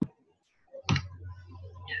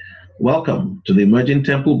Welcome to the Emerging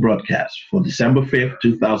Temple broadcast for December 5th,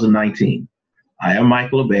 2019. I am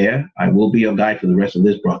Michael Obeya. I will be your guide for the rest of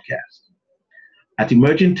this broadcast. At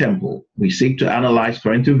Emerging Temple, we seek to analyze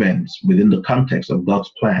current events within the context of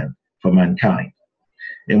God's plan for mankind,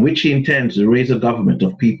 in which He intends to raise a government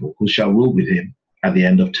of people who shall rule with Him at the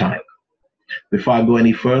end of time. Before I go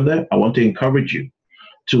any further, I want to encourage you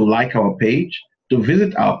to like our page, to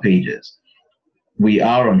visit our pages. We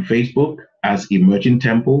are on Facebook as Emerging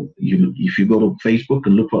Temple. If you go to Facebook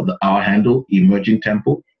and look for our handle, Emerging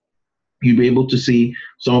Temple, you'll be able to see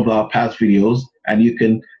some of our past videos, and you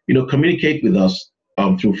can communicate with us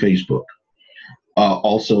through Facebook.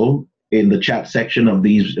 Also, in the chat section of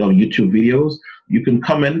these YouTube videos, you can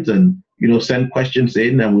comment and send questions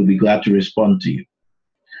in, and we'll be glad to respond to you.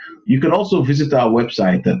 You can also visit our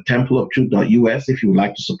website at templeoftruth.us if you would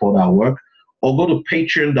like to support our work, or go to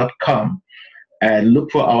patreon.com and look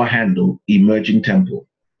for our handle, Emerging Temple.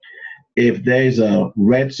 If there's a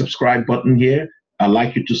red subscribe button here, I'd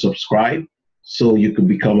like you to subscribe so you can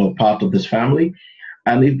become a part of this family.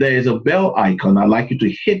 And if there is a bell icon, I'd like you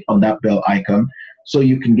to hit on that bell icon so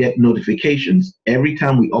you can get notifications every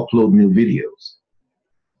time we upload new videos.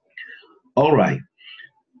 All right.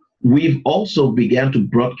 We've also began to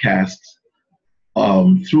broadcast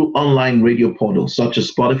through online radio portals such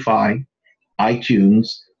as Spotify, iTunes,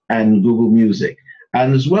 and Google Music,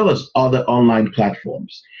 and as well as other online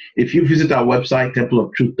platforms. If you visit our website,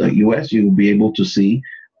 templeoftruth.us, you'll be able to see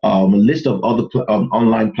a list of other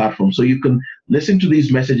online platforms, so you can listen to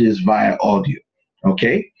these messages via audio.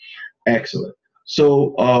 Okay, excellent.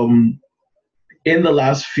 So in the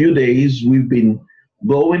last few days, we've been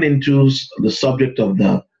going into the subject of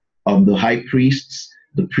the high priests,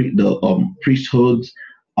 the priesthoods,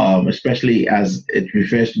 especially as it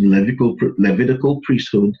refers to the Levitical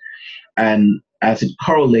priesthood, and as it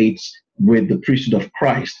correlates with the priesthood of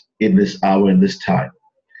Christ in this hour and this time.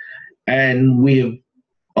 And we've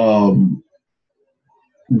gone,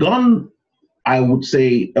 I would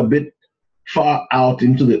say, a bit far out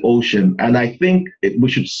into the ocean, and I think we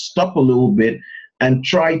should stop a little bit and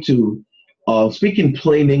try to speak in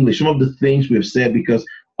plain English some of the things we've said, because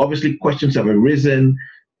obviously questions have arisen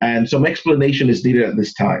and some explanation is needed at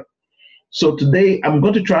this time. So today I'm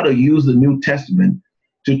going to try to use the New Testament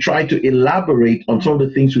to try to elaborate on some of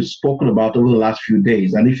the things we've spoken about over the last few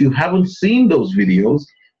days. And if you haven't seen those videos,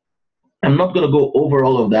 I'm not going to go over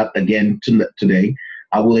all of that again today.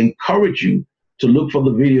 I will encourage you to look for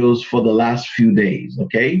the videos for the last few days.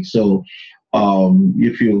 Okay, so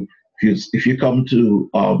if you come to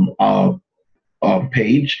our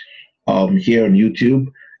page here on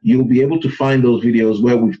YouTube, you'll be able to find those videos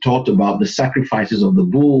where we've talked about the sacrifices of the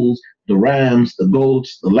bulls, the rams, the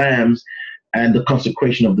goats, the lambs, and the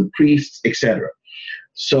consecration of the priests, etc.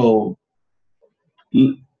 So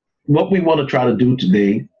what we want to try to do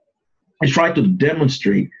today is try to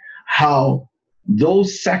demonstrate how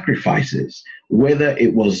those sacrifices, whether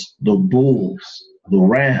it was the bulls, the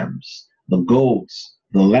rams, the goats,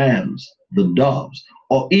 the lambs, the doves,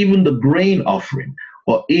 or even the grain offering,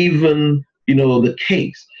 or even the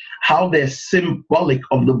cakes, how they're symbolic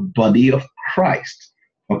of the body of Christ,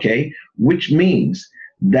 okay? Which means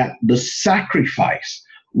that the sacrifice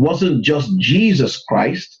wasn't just Jesus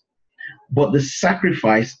Christ, but the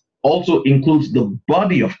sacrifice also includes the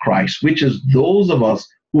body of Christ, which is those of us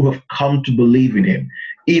who have come to believe in Him.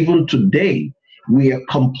 Even today, we are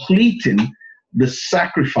completing the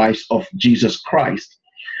sacrifice of Jesus Christ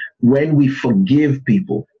when we forgive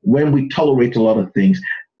people, when we tolerate a lot of things,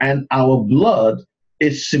 and our blood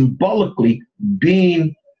is symbolically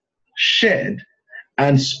being shed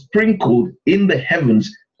and sprinkled in the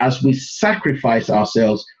heavens as we sacrifice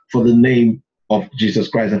ourselves for the name of Jesus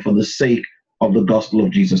Christ and for the sake of the gospel of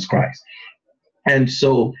Jesus Christ. And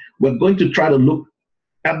so we're going to try to look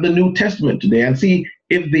at the New Testament today and see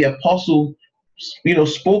if the apostle,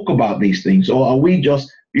 spoke about these things, or are we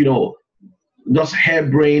just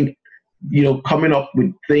harebrained, coming up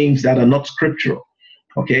with things that are not scriptural.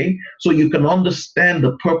 Okay, so you can understand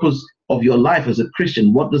the purpose of your life as a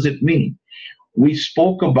Christian. What does it mean? We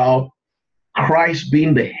spoke about Christ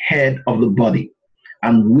being the head of the body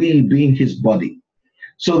and we being His body,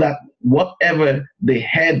 so that whatever the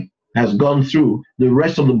head has gone through, the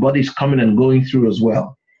rest of the body is coming and going through as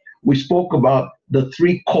well. We spoke about the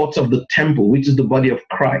three courts of the temple, which is the body of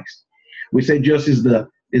Christ. We said Jesus is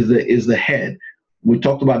the head. We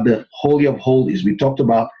talked about the Holy of Holies. We talked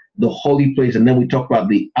about the holy place, and then we talked about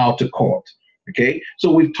the outer court. Okay,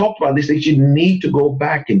 so we've talked about this. That you need to go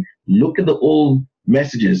back and look at the old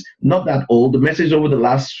messages, not that old, the message over the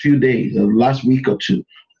last few days, the last week or two,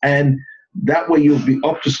 and that way you'll be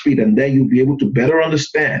up to speed, and then you'll be able to better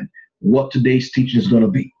understand what today's teaching is going to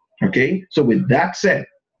be. Okay, so with that said,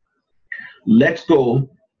 let's go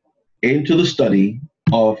into the study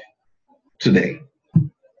of today.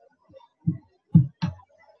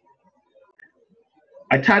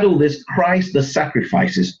 I titled this Christ the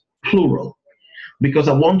Sacrifices, plural, because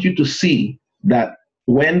I want you to see that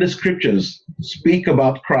when the scriptures speak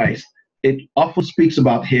about Christ, it often speaks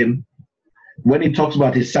about him. When it talks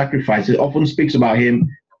about his sacrifice, it often speaks about him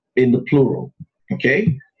in the plural.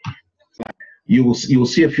 Okay, you will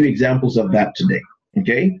see a few examples of that today.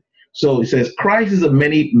 Okay, so it says Christ is a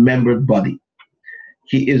many-membered body.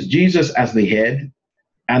 He is Jesus as the head,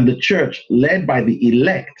 and the church led by the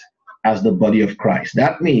elect as the body of Christ.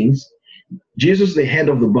 That means Jesus is the head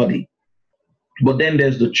of the body, but then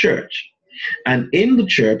there's the church. And in the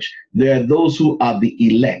church, there are those who are the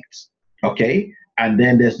elect, okay? And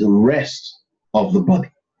then there's the rest of the body,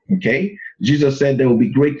 okay? Jesus said there will be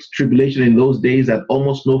great tribulation in those days, that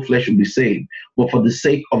almost no flesh will be saved. But for the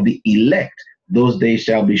sake of the elect, those days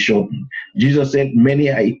shall be shortened. Jesus said, many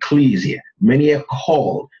are ecclesia, many are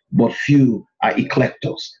called, but few are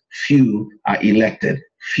electos, few are elected,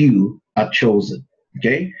 few are chosen,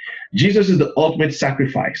 okay? Jesus is the ultimate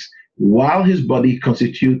sacrifice, while his body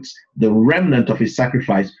constitutes the remnant of his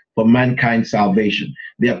sacrifice for mankind's salvation.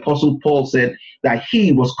 The Apostle Paul said that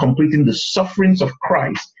he was completing the sufferings of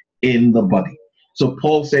Christ in the body. So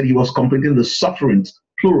Paul said he was completing the sufferings,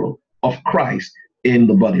 plural, of Christ in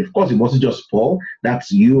the body. Of course, it wasn't just Paul,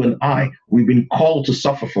 that's you and I. We've been called to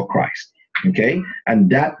suffer for Christ, okay? And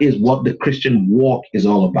that is what the Christian walk is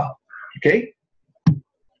all about, okay?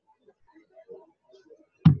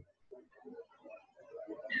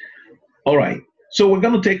 All right, so we're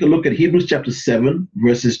going to take a look at Hebrews chapter 7,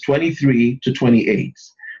 verses 23 to 28.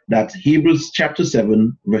 That's Hebrews chapter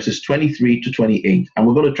 7, verses 23 to 28. And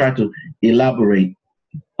we're going to try to elaborate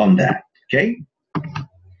on that, okay?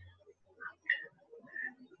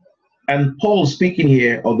 And Paul is speaking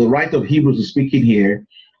here, or the writer of Hebrews is speaking here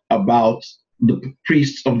about the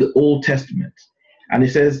priests of the Old Testament. And he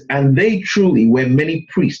says, and they truly were many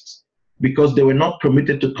priests, because they were not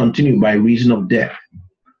permitted to continue by reason of death.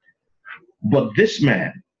 But this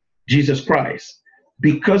man, Jesus Christ,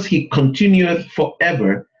 because he continueth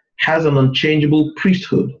forever, has an unchangeable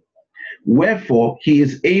priesthood. Wherefore he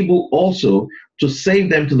is able also to save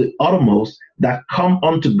them to the uttermost that come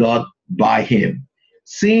unto God by him,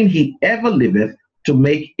 seeing he ever liveth to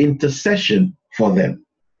make intercession for them.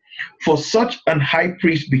 For such an high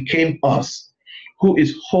priest became us, who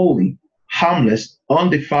is holy, harmless,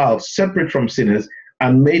 undefiled, separate from sinners,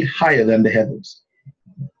 and made higher than the heavens.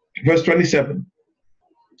 Verse 27,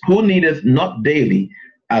 who needeth not daily,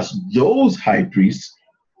 as those high priests,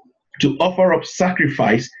 to offer up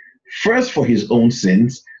sacrifice, first for his own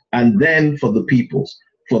sins, and then for the people's.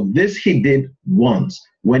 For this he did once,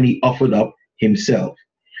 when he offered up himself.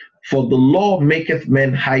 For the law maketh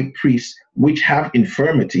men high priests, which have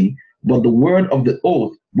infirmity, but the word of the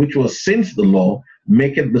oath, which was since the law,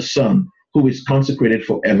 maketh the Son, who is consecrated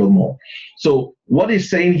forevermore. So what he's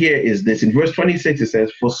saying here is this. In verse 26, it says,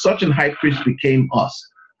 for such an high priest became us.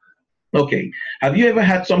 Okay, have you ever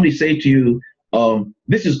had somebody say to you,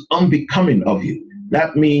 this is unbecoming of you?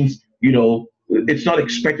 That means, you know, it's not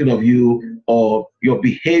expected of you, or your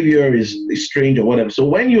behavior is strange or whatever. So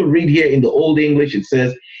when you read here in the Old English, it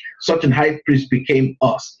says, such an high priest became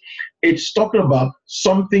us. It's talking about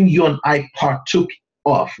something you and I partook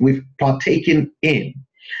of, we've partaken in.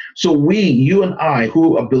 So we, you and I,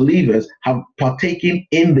 who are believers, have partaken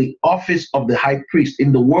in the office of the high priest,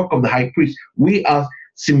 in the work of the high priest. We are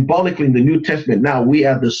symbolically in the New Testament now, we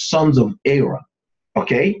are the sons of Aaron,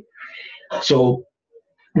 okay? So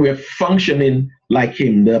we're functioning like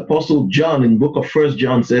him. The Apostle John in the book of 1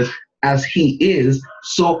 John says, as he is,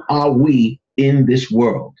 so are we in this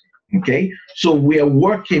world, okay? So we are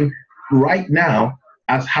working right now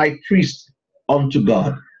as high priests unto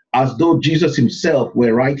God, as though Jesus himself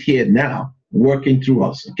were right here now working through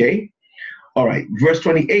us, okay? All right, verse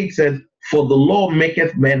 28 says, for the law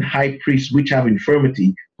maketh men high priests which have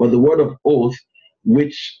infirmity, but the word of oath,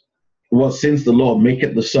 which was since the law,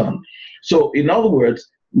 maketh the Son. So in other words,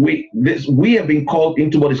 we have been called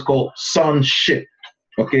into what is called sonship,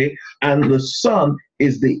 okay? And the Son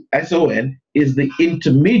is the S-O-N, is the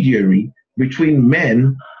intermediary between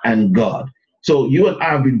men and God. So you and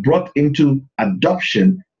I have been brought into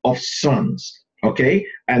adoption of sons, okay?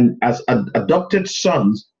 And as adopted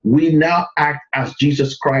sons, we now act as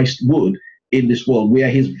Jesus Christ would in this world. We are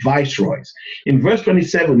his viceroys. In verse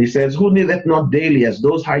 27, he says, who needeth not daily, as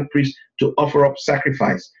those high priests, to offer up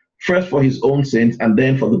sacrifice, first for his own sins, and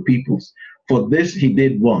then for the people's. For this he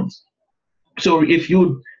did once. So if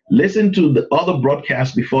you Listen to the other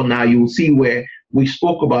broadcasts before now. You will see where we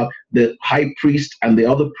spoke about the high priest and the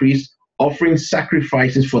other priests offering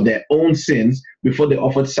sacrifices for their own sins before they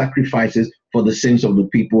offered sacrifices for the sins of the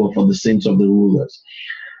people or for the sins of the rulers.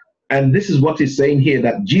 And this is what he's saying here,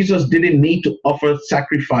 that Jesus didn't need to offer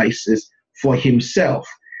sacrifices for himself.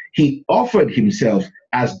 He offered himself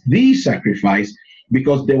as the sacrifice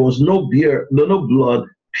because there was no blood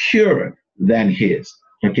purer than his.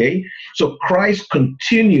 Okay, so Christ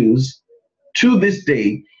continues to this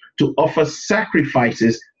day to offer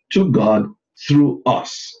sacrifices to God through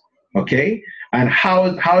us. Okay, and how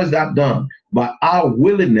is that done? By our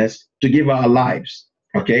willingness to give our lives.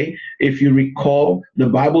 Okay, if you recall, the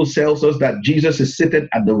Bible tells us that Jesus is seated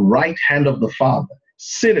at the right hand of the Father,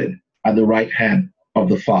 seated at the right hand of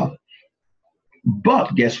the Father.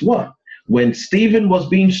 But guess what? When Stephen was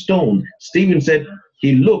being stoned, Stephen said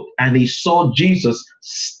he looked and he saw Jesus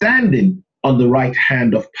standing on the right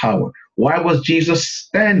hand of power. Why was Jesus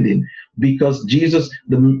standing? Because Jesus,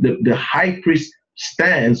 the high priest,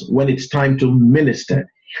 stands when it's time to minister.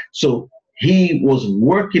 So he was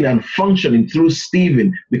working and functioning through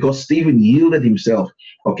Stephen because Stephen yielded himself.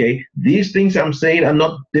 Okay, these things I'm saying are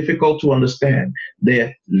not difficult to understand.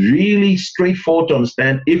 They're really straightforward to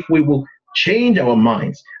understand if we will change our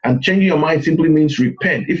minds. And changing your mind simply means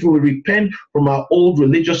repent. If we will repent from our old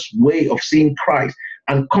religious way of seeing Christ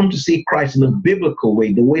and come to see Christ in a biblical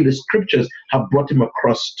way, the way the scriptures have brought him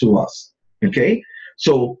across to us. Okay,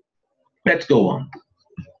 so let's go on.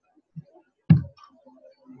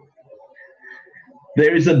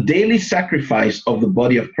 There is a daily sacrifice of the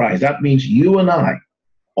body of Christ. That means you and I,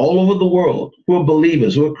 all over the world, who are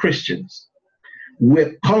believers, who are Christians,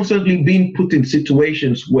 we're constantly being put in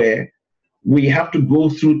situations where we have to go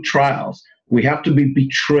through trials. We have to be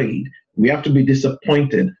betrayed. We have to be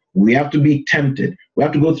disappointed. We have to be tempted. We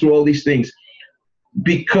have to go through all these things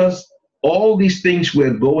because all these things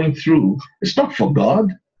we're going through, it's not for God.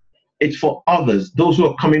 It's for others, those who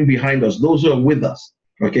are coming behind us, those who are with us.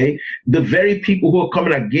 Okay, the very people who are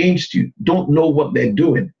coming against you don't know what they're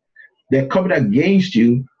doing. They're coming against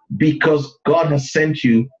you because God has sent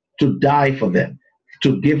you to die for them,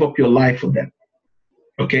 to give up your life for them.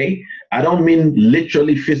 Okay, I don't mean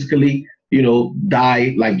literally, physically,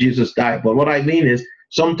 die like Jesus died. But what I mean is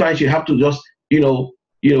sometimes you have to just,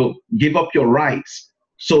 give up your rights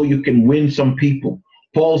so you can win some people.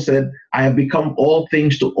 Paul said, I have become all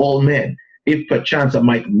things to all men, if perchance I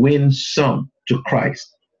might win some to Christ.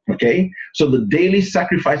 Okay, so the daily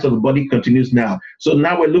sacrifice of the body continues now. So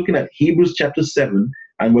now we're looking at Hebrews chapter 7,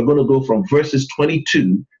 and we're going to go from verses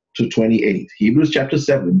 22 to 28. Hebrews chapter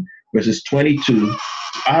 7, verses 22.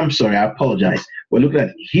 I'm sorry, I apologize. We're looking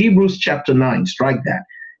at Hebrews chapter 9. Strike that.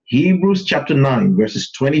 Hebrews chapter 9,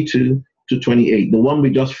 verses 22 to 28. The one we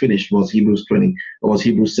just finished was Hebrews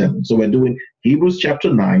 7. So we're doing Hebrews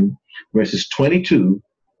chapter 9, verses 22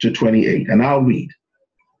 to 28. And I'll read.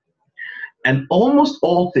 And almost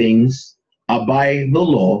all things are by the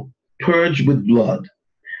law purged with blood,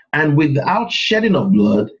 and without shedding of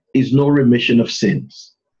blood is no remission of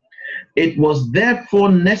sins. It was therefore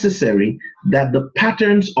necessary that the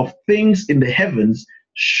patterns of things in the heavens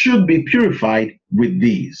should be purified with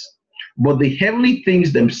these, but the heavenly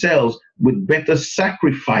things themselves with better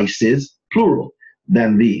sacrifices, plural,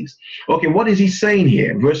 than these. Okay, what is he saying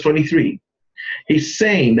here? Verse 23. He's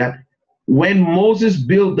saying that when Moses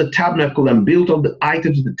built the tabernacle and built up the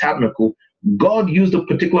items of the tabernacle, God used a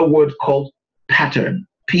particular word called pattern,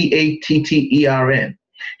 P-A-T-T-E-R-N.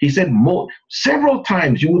 He said several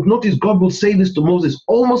times, you would notice God will say this to Moses,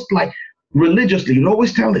 almost like religiously. He'll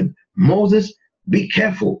always tell him, Moses, be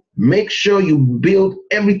careful. Make sure you build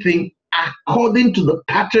everything according to the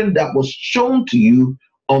pattern that was shown to you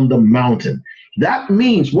on the mountain. That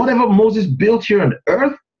means whatever Moses built here on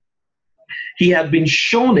earth, he had been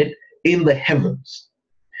shown it in the heavens.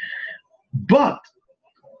 But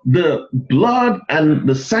the blood and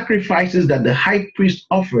the sacrifices that the high priest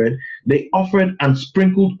offered, they offered and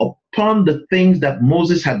sprinkled upon the things that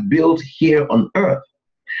Moses had built here on earth.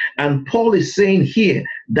 And Paul is saying here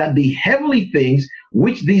that the heavenly things,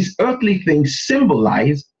 which these earthly things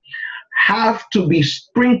symbolize, have to be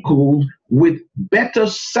sprinkled with better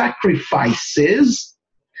sacrifices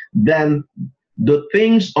than the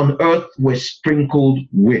things on earth were sprinkled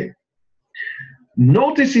with.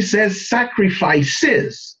 Notice he says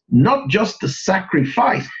sacrifices, not just the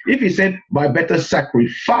sacrifice. If he said by better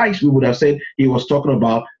sacrifice, we would have said he was talking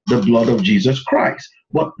about the blood of Jesus Christ.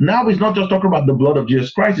 But now he's not just talking about the blood of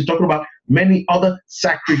Jesus Christ, he's talking about many other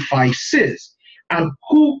sacrifices. And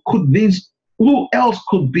who else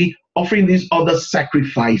could be offering these other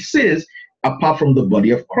sacrifices apart from the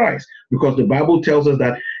body of Christ? Because the Bible tells us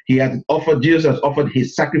that Jesus has offered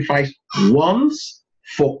his sacrifice once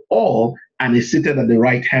for all and is seated at the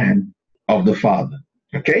right hand of the Father.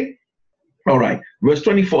 Okay? All right. Verse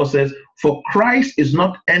 24 says, "For Christ is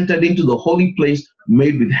not entered into the holy place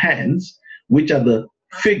made with hands, which are the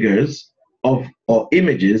figures of or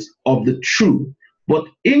images of the true, but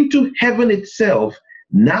into heaven itself,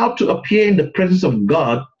 now to appear in the presence of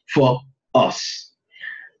God for us.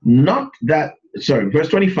 Not that," verse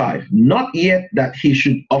 25, "not yet that he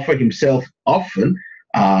should offer himself often."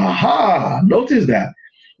 Aha, notice that.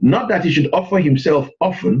 "Not that he should offer himself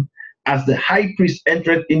often, as the high priest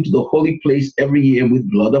entered into the holy place every year with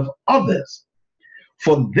blood of others.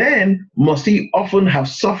 For then must he often have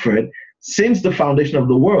suffered since the foundation of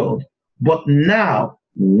the world. But now,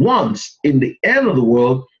 once in the end of the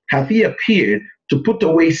world, hath he appeared to put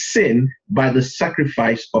away sin by the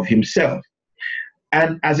sacrifice of himself.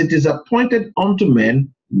 And as it is appointed unto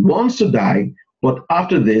men once to die, but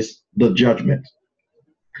after this the judgment.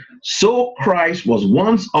 So Christ was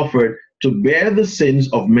once offered to bear the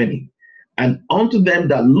sins of many, and unto them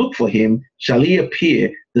that look for him shall he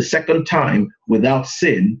appear the second time without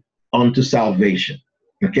sin unto salvation."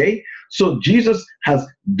 Okay? So Jesus has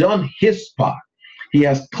done his part. He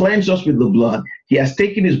has cleansed us with the blood. He has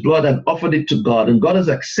taken his blood and offered it to God, and God has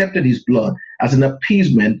accepted his blood as an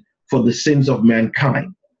appeasement for the sins of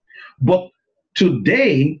mankind. But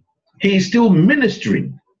today, he is still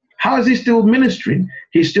ministering. How is he still ministering?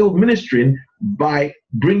 He's still ministering by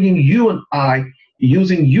bringing you and I,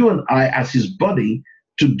 using you and I as his body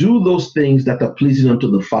to do those things that are pleasing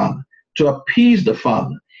unto the Father, to appease the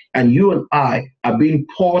Father. And you and I are being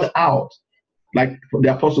poured out, like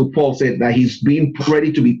the Apostle Paul said, that he's being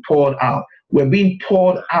ready to be poured out. We're being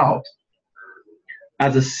poured out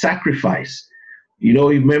as a sacrifice. You know,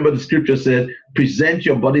 remember the scripture says, "Present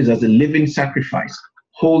your bodies as a living sacrifice,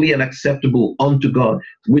 holy and acceptable unto God,"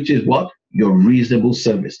 which is what? Your reasonable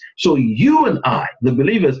service. So you and I, the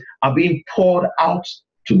believers, are being poured out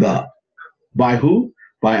to God. By who?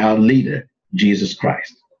 By our leader, Jesus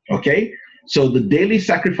Christ. Okay? So the daily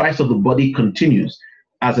sacrifice of the body continues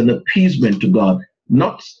as an appeasement to God,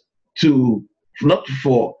 not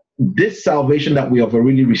for this salvation that we have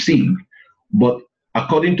already received, but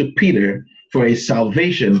according to Peter, for a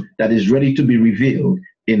salvation that is ready to be revealed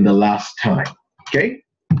in the last time. Okay?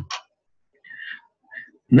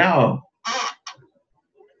 Now,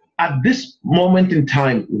 at this moment in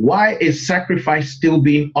time, why is sacrifice still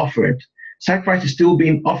being offered? Sacrifice is still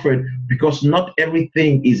being offered because not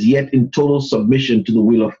everything is yet in total submission to the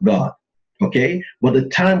will of God. Okay? But the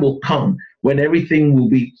time will come when everything will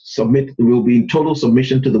be in total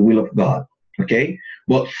submission to the will of God. Okay?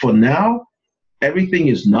 But for now, everything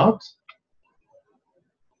is not.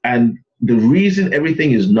 And the reason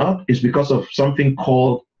everything is not is because of something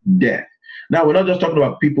called death. Now, we're not just talking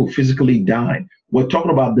about people physically dying. We're talking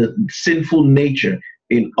about the sinful nature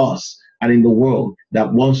in us and in the world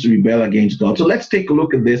that wants to rebel against God. So let's take a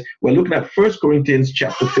look at this. We're looking at 1 Corinthians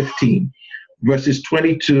chapter 15, verses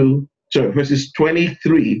 23. Verses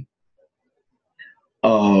 23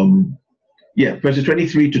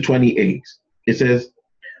 to 28. It says,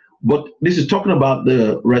 but this is talking about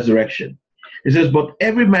the resurrection. It says, "But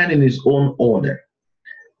every man in his own order,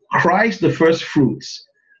 Christ the first fruits,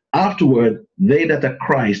 afterward they that are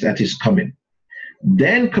Christ at his coming.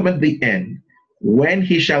 Then cometh the end, when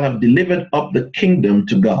he shall have delivered up the kingdom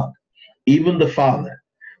to God, even the Father,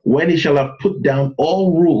 when he shall have put down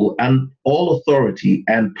all rule and all authority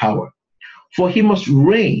and power. For he must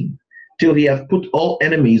reign till he hath put all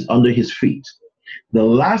enemies under his feet. The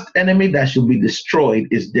last enemy that shall be destroyed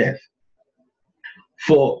is death.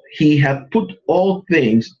 For he hath put all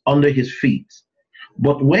things under his feet.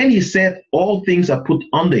 But when he said all things are put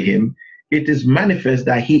under him, it is manifest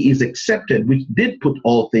that he is accepted, which did put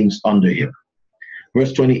all things under him."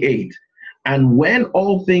 Verse 28, "And when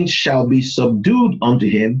all things shall be subdued unto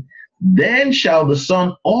him, then shall the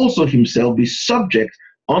Son also himself be subject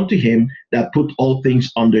unto him that put all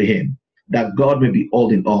things under him, that God may be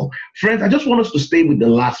all in all." Friends, I just want us to stay with the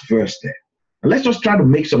last verse there. And let's just try to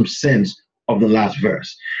make some sense of the last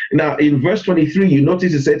verse. Now, in verse 23, you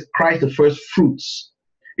notice it says Christ the first fruits.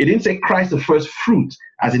 It didn't say Christ the first fruit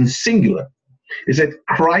as in singular. It said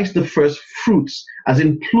Christ the first fruits as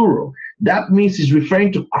in plural. That means he's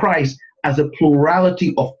referring to Christ as a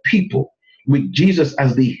plurality of people, with Jesus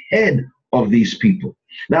as the head of these people.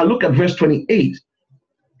 Now look at verse 28.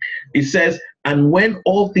 It says, "And when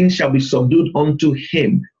all things shall be subdued unto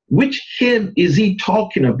him." Which him is he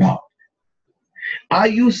talking about? Are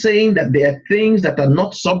you saying that there are things that are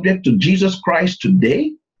not subject to Jesus Christ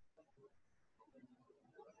today?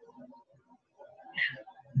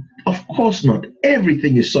 Of course not.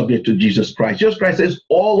 Everything is subject to Jesus Christ. Jesus Christ says,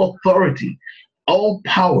 all authority, all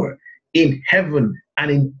power in heaven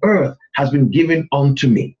and in earth has been given unto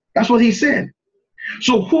me. That's what he said.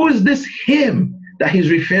 So who is this him that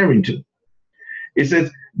he's referring to? It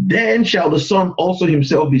says, then shall the Son also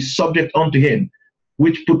himself be subject unto him,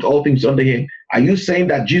 which put all things under him. Are you saying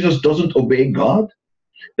that Jesus doesn't obey God?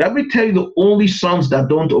 Let me tell you the only sons that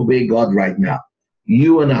don't obey God right now,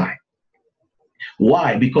 you and I.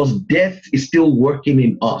 Why? Because death is still working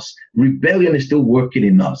in us. Rebellion is still working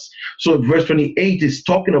in us. So verse 28 is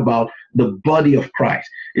talking about the body of Christ.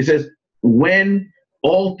 It says, when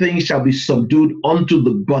all things shall be subdued unto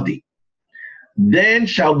the body, then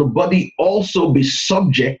shall the body also be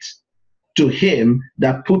subject to him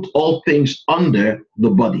that put all things under the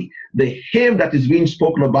body. The him that is being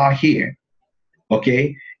spoken about here,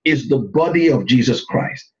 okay, is the body of Jesus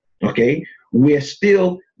Christ. Okay, we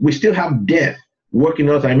still have death working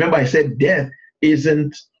on us. I remember I said death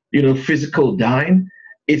isn't, physical dying.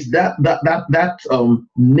 It's that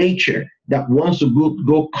nature that wants to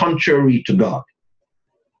go contrary to God.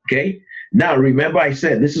 Okay. Now remember, I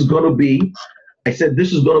said this is going to be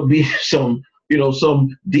some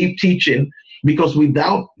deep teaching, because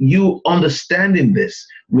without you understanding this,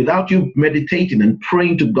 without you meditating and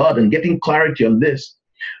praying to God and getting clarity on this,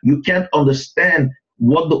 you can't understand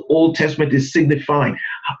what the Old Testament is signifying.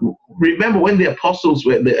 Remember when the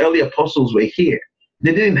early apostles were here,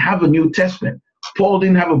 they didn't have a New Testament. Paul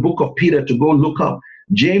didn't have a book of Peter to go look up.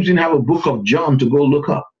 James didn't have a book of John to go look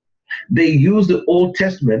up. They used the Old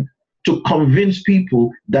Testament to convince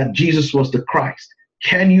people that Jesus was the Christ.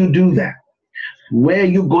 Can you do that? Where are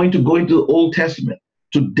you going to go into the Old Testament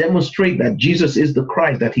to demonstrate that Jesus is the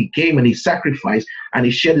Christ, that he came and he sacrificed and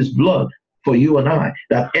he shed his blood for you and I,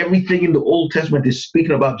 that everything in the Old Testament is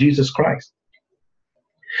speaking about Jesus Christ?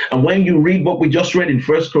 And when you read what we just read in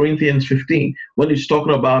 1 Corinthians 15, when it's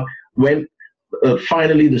talking about when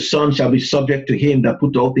finally the Son shall be subject to him that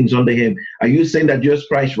put all things under him, are you saying that Jesus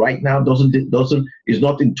Christ right now is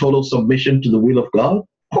not in total submission to the will of God? Of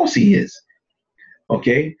course he is.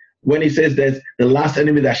 Okay. When he says there's the last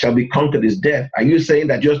enemy that shall be conquered is death, are you saying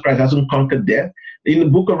that Jesus Christ hasn't conquered death? In the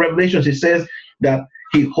book of Revelations, it says that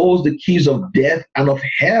he holds the keys of death and of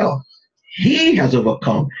hell. He has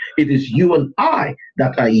overcome. It is you and I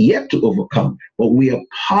that are yet to overcome, but we are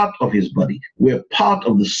part of his body. We're part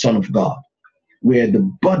of the Son of God. We're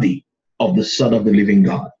the body of the Son of the living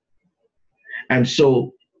God. And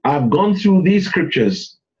so I've gone through these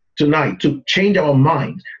scriptures tonight to change our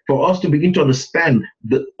minds, for us to begin to understand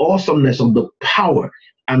the awesomeness of the power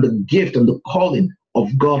and the gift and the calling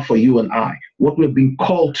of God for you and I, what we've been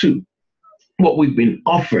called to, what we've been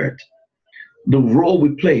offered, the role we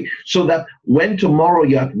play, so that when tomorrow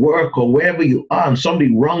you're at work or wherever you are and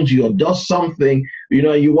somebody wrongs you or does something,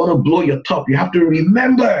 you want to blow your top, you have to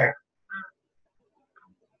remember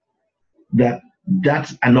that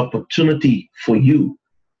that's an opportunity for you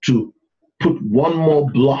to put one more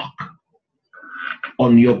block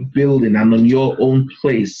on your building and on your own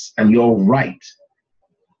place and your right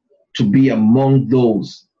to be among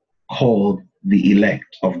those called the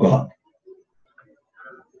elect of God.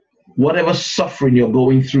 Whatever suffering you're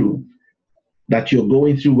going through,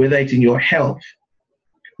 whether it's in your health,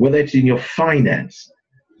 whether it's in your finance,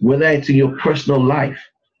 whether it's in your personal life,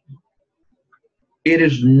 it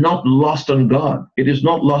is not lost on God. It is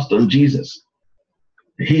not lost on Jesus.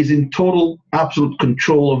 He's in total, absolute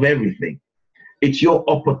control of everything. It's your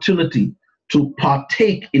opportunity to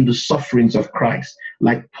partake in the sufferings of Christ,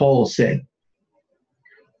 like Paul said.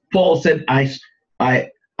 Paul said, I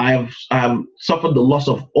have suffered the loss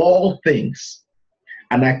of all things,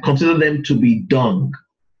 and I consider them to be dung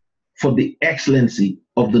for the excellency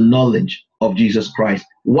of the knowledge of Jesus Christ.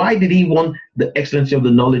 Why did he want the excellency of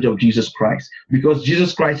the knowledge of Jesus Christ? Because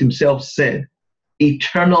Jesus Christ himself said,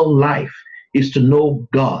 eternal life is to know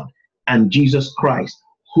God and Jesus Christ,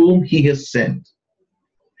 whom he has sent.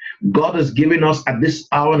 God has given us at this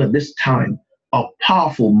hour and at this time a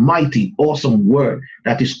powerful, mighty, awesome word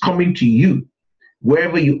that is coming to you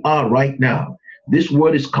wherever you are right now. This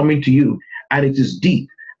word is coming to you, and it is deep,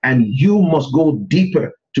 and you must go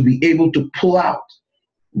deeper to be able to pull out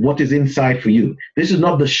what is inside for you. This is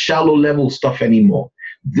not the shallow level stuff anymore.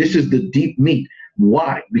 This is the deep meat.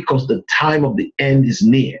 Why? Because the time of the end is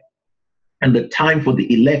near, and the time for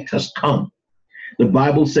the elect has come. The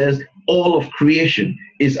Bible says all of creation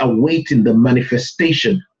is awaiting the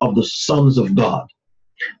manifestation of the sons of God.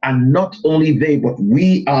 And not only they, but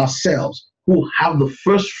we ourselves, who have the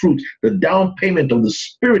first fruit, the down payment of the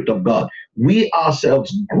Spirit of God, we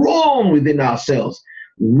ourselves groan within ourselves,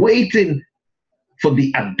 waiting for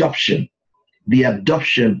the adoption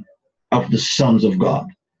of the sons of God.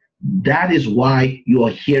 That is why you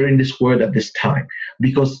are hearing this word at this time,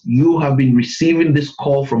 because you have been receiving this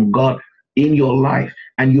call from God in your life,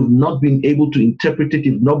 and you've not been able to interpret it.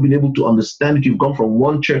 You've not been able to understand it. You've gone from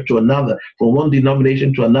one church to another, from one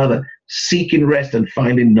denomination to another, seeking rest and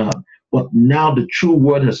finding none. But now the true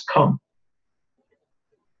word has come.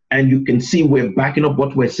 And you can see we're backing up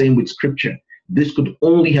what we're saying with scripture. This could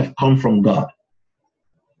only have come from God.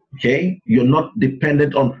 Okay? You're not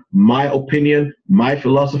dependent on my opinion, my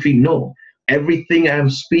philosophy. No. Everything I'm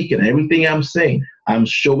speaking, everything I'm saying, I'm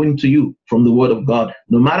showing to you from the word of God.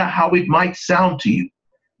 No matter how it might sound to you,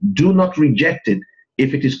 do not reject it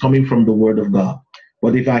if it is coming from the word of God.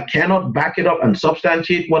 But if I cannot back it up and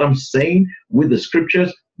substantiate what I'm saying with the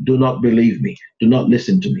scriptures, do not believe me. Do not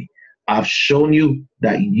listen to me. I've shown you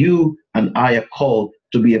that you and I are called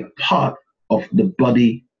to be a part of the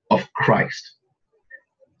body of Christ.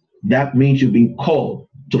 That means you've been called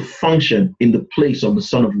to function in the place of the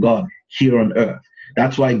Son of God here on earth.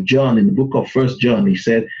 That's why John, in the book of 1 John, he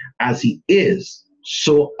said, as he is,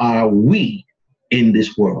 so are we in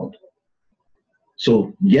this world.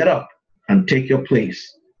 So get up and take your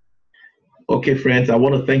place. Okay, friends, I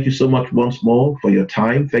want to thank you so much once more for your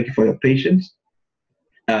time. Thank you for your patience.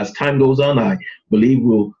 As time goes on, I believe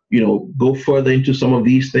we'll, go further into some of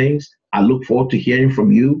these things. I look forward to hearing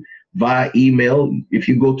from you via email. If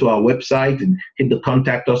you go to our website and hit the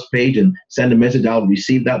contact us page and send a message, I'll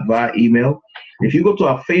receive that via email. If you go to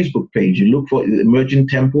our Facebook page, you look for Emerging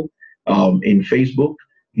Temple in Facebook,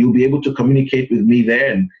 you'll be able to communicate with me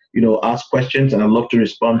there and, ask questions, and I'd love to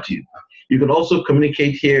respond to you. You can also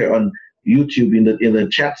communicate here on YouTube in the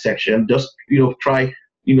chat section. Just, try,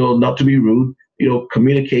 not to be rude,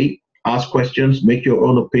 communicate, ask questions, make your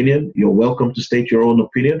own opinion. You're welcome to state your own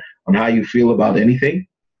opinion on how you feel about anything.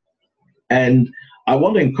 And I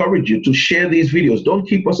want to encourage you to share these videos. Don't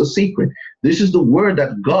keep us a secret. This is the word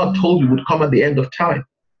that God told you would come at the end of time.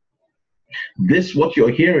 This, what you're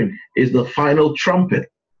hearing, is the final trumpet.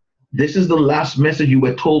 This is the last message you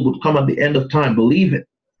were told would come at the end of time. Believe it.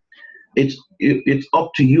 It's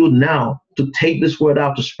up to you now to take this word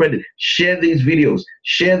out, to spread it. Share these videos,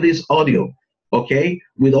 share this audio, okay?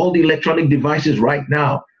 With all the electronic devices right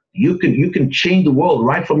now, you can change the world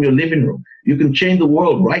right from your living room. You can change the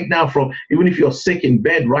world right now from, even if you're sick in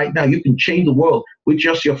bed right now, you can change the world with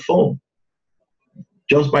just your phone,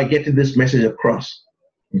 just by getting this message across,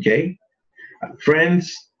 okay?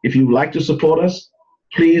 Friends, if you would like to support us,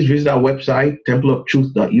 please visit our website,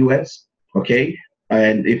 templeoftruth.us, okay?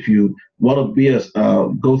 And if you want to be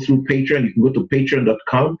go through Patreon, you can go to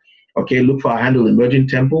patreon.com, okay? Look for our handle, Emerging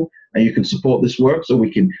Temple, and you can support this work so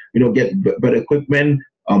we can, get better equipment,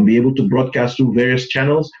 be able to broadcast through various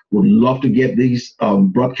channels. We'd love to get these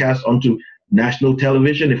broadcasts onto national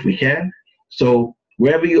television if we can. So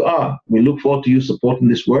wherever you are, we look forward to you supporting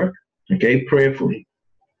this work, okay, prayerfully.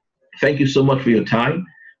 Thank you so much for your time.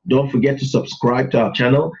 Don't forget to subscribe to our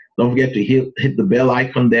channel. Don't forget to hit the bell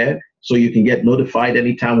icon there so you can get notified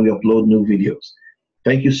anytime we upload new videos.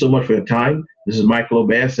 Thank you so much for your time. This is Michael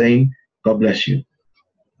Obeah saying, God bless you.